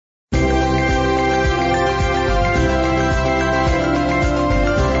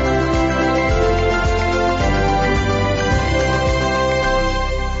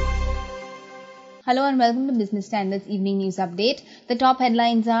Hello and welcome to Business Standard's Evening News Update. The top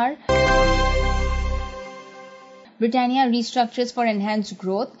headlines are: Britannia restructures for enhanced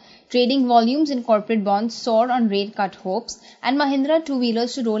growth, trading volumes in corporate bonds soar on rate cut hopes, and Mahindra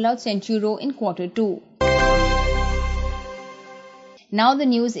two-wheelers to roll out Centuro in Q2. Now the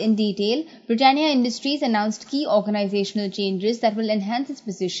news in detail. Britannia Industries announced key organizational changes that will enhance its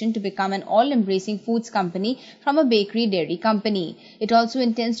position to become an all-embracing foods company from a bakery-dairy company. It also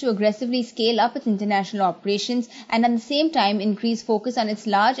intends to aggressively scale up its international operations and at the same time increase focus on its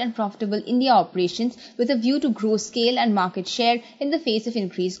large and profitable India operations with a view to grow scale and market share in the face of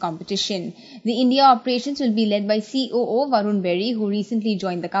increased competition. The India operations will be led by COO Varun Berry, who recently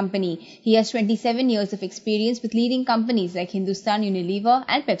joined the company. He has 27 years of experience with leading companies like Hindustan Unilever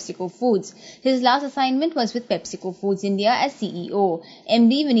and PepsiCo Foods. His last assignment was with PepsiCo Foods India as CEO.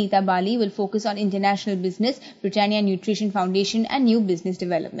 MD Vinita Bali will focus on international business, Britannia Nutrition Foundation and new business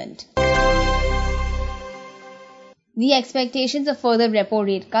development. The expectations of further repo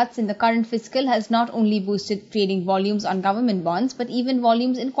rate cuts in the current fiscal has not only boosted trading volumes on government bonds but even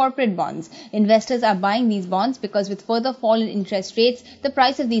volumes in corporate bonds. Investors are buying these bonds because with further fall in interest rates, the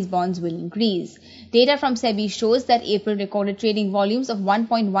price of these bonds will increase. Data from SEBI shows that April recorded trading volumes of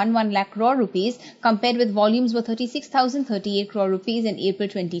 1.11 lakh crore rupees compared with volumes worth 36,038 crore rupees in April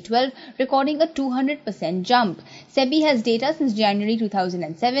 2012, recording a 200% jump. SEBI has data since January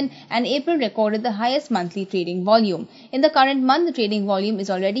 2007 and April recorded the highest monthly trading volume. In the current month, the trading volume is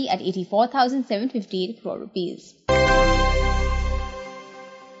already at 84,758 crore rupees.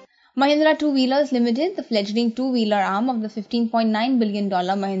 Mahindra Two-Wheelers Limited, the fledgling two-wheeler arm of the $15.9 billion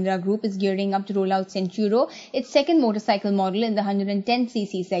Mahindra Group, is gearing up to roll out Centuro, its second motorcycle model in the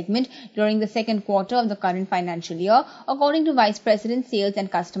 110cc segment during the second quarter of the current financial year, according to Vice President Sales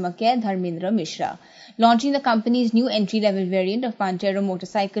and Customer Care Dharmendra Mishra. Launching the company's new entry-level variant of Pantero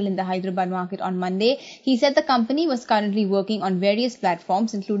motorcycle in the Hyderabad market on Monday, he said the company was currently working on various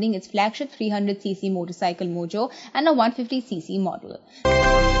platforms including its flagship 300cc motorcycle Mojo and a 150cc model.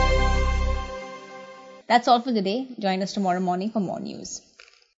 That's all for today. Join us tomorrow morning for more news.